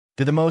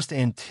Did the most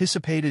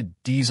anticipated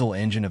diesel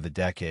engine of the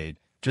decade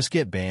just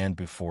get banned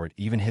before it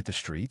even hit the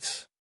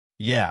streets?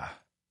 Yeah,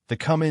 the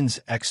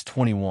Cummins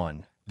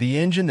X21, the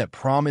engine that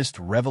promised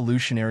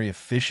revolutionary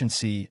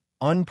efficiency,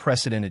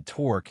 unprecedented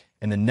torque,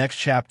 and the next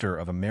chapter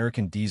of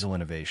American diesel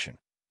innovation,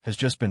 has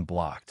just been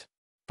blocked.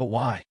 But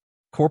why?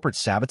 Corporate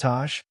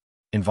sabotage?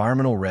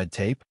 Environmental red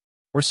tape?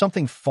 Or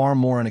something far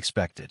more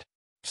unexpected?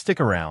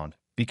 Stick around,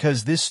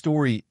 because this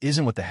story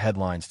isn't what the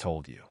headlines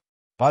told you.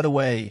 By the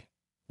way,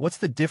 what's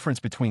the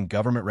difference between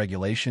government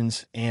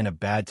regulations and a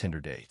bad Tinder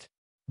date?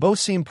 Both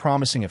seem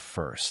promising at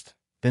first,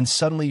 then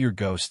suddenly you're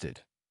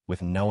ghosted,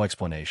 with no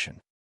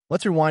explanation.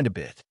 Let's rewind a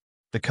bit.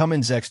 The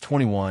Cummins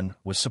X21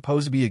 was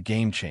supposed to be a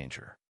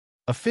game-changer.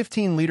 A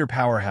 15-liter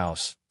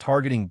powerhouse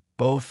targeting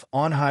both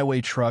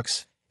on-highway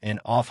trucks and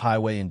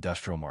off-highway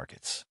industrial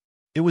markets.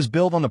 It was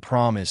built on the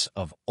promise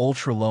of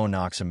ultra-low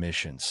NOx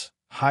emissions,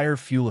 higher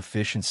fuel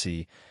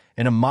efficiency,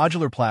 and a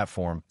modular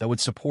platform that would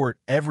support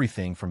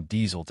everything from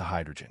diesel to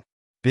hydrogen.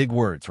 Big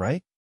words,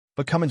 right?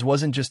 But Cummins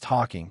wasn't just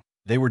talking,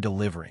 they were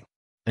delivering.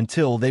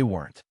 Until they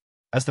weren't.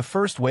 As the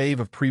first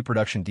wave of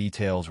pre-production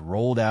details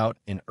rolled out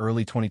in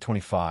early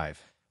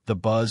 2025, the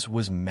buzz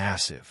was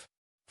massive.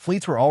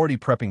 Fleets were already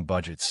prepping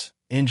budgets,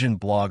 engine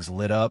blogs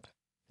lit up,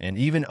 and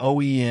even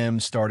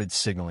OEMs started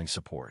signaling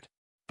support.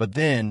 But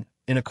then,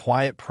 in a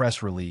quiet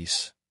press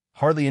release,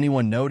 hardly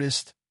anyone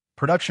noticed,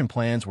 production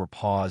plans were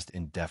paused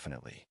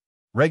indefinitely.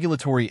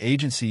 Regulatory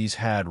agencies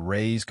had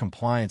raised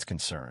compliance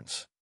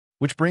concerns.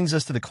 Which brings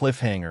us to the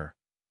cliffhanger.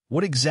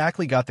 What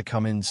exactly got the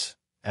Cummins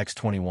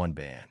X21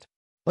 banned?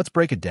 Let's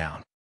break it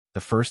down. The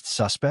first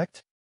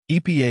suspect?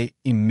 EPA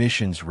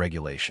emissions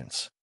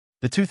regulations.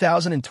 The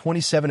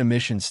 2027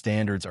 emissions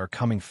standards are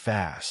coming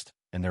fast,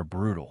 and they're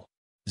brutal.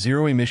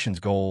 Zero emissions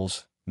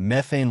goals,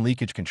 methane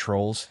leakage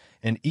controls,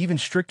 and even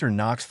stricter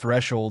NOx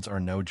thresholds are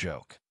no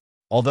joke.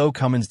 Although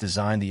Cummins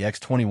designed the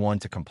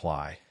X21 to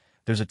comply,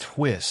 there's a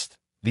twist.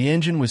 The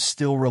engine was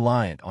still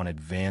reliant on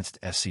advanced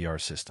SCR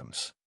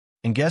systems.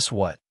 And guess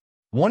what?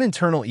 One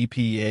internal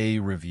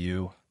EPA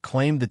review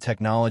claimed the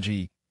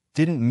technology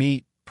didn't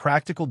meet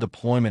practical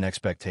deployment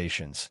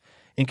expectations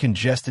in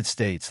congested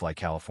states like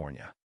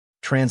California.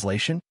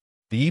 Translation?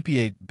 The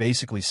EPA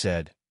basically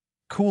said,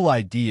 "Cool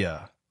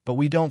idea, but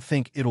we don't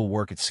think it'll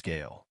work at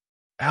scale."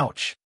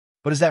 Ouch.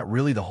 But is that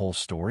really the whole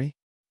story?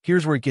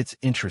 Here's where it gets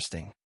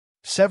interesting.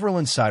 Several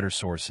insider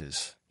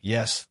sources,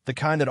 yes, the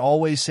kind that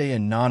always say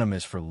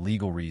anonymous for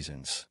legal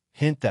reasons,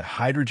 hint that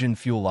hydrogen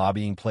fuel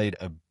lobbying played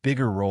a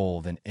bigger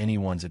role than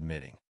anyone's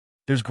admitting.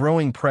 There's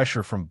growing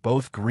pressure from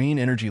both green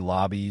energy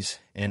lobbies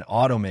and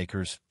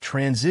automakers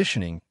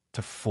transitioning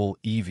to full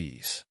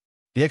EVs.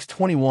 The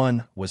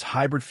X21 was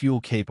hybrid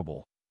fuel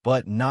capable,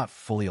 but not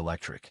fully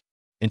electric.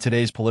 In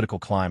today's political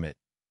climate,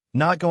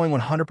 not going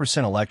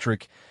 100%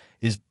 electric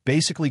is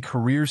basically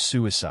career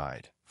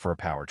suicide for a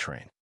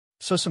powertrain.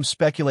 So some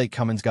speculate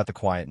Cummins got the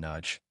quiet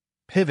nudge,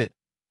 pivot,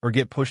 or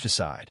get pushed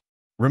aside.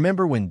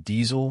 Remember when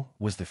diesel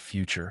was the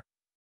future?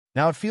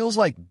 Now it feels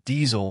like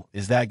diesel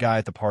is that guy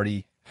at the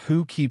party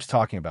who keeps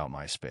talking about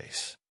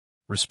MySpace.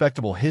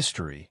 Respectable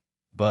history,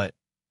 but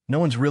no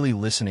one's really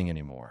listening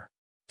anymore.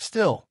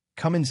 Still,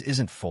 Cummins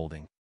isn't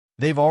folding.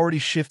 They've already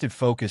shifted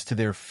focus to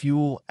their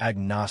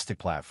fuel-agnostic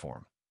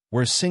platform,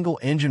 where a single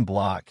engine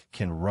block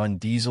can run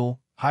diesel,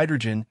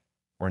 hydrogen,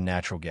 or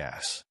natural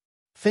gas.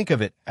 Think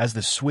of it as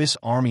the Swiss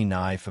Army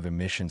knife of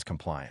emissions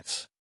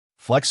compliance.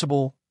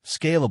 Flexible,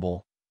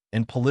 scalable,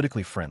 and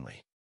politically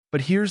friendly.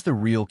 But here's the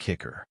real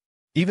kicker.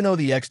 Even though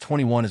the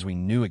X21 as we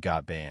knew it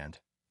got banned,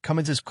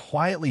 Cummins has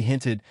quietly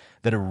hinted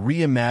that a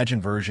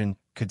reimagined version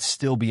could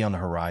still be on the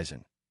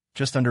horizon,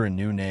 just under a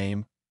new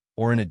name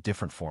or in a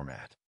different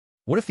format.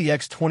 What if the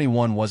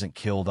X21 wasn't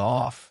killed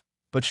off,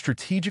 but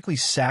strategically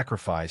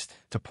sacrificed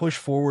to push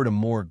forward a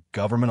more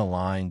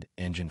government-aligned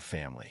engine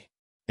family?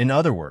 In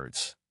other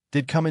words,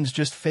 did Cummins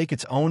just fake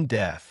its own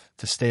death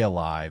to stay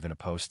alive in a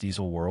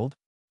post-diesel world?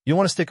 You'll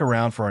want to stick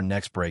around for our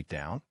next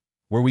breakdown,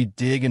 where we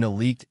dig into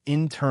leaked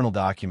internal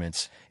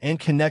documents and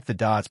connect the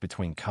dots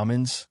between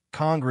Cummins,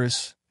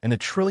 Congress, and the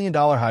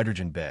trillion-dollar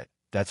hydrogen bet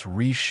that's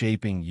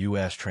reshaping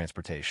U.S.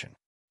 transportation.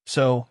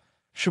 So,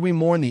 should we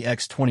mourn the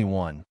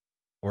X21,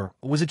 or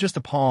was it just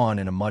a pawn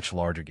in a much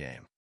larger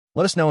game?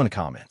 Let us know in the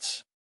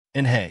comments.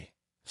 And hey,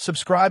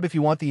 subscribe if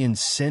you want the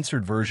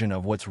uncensored version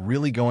of what's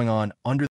really going on under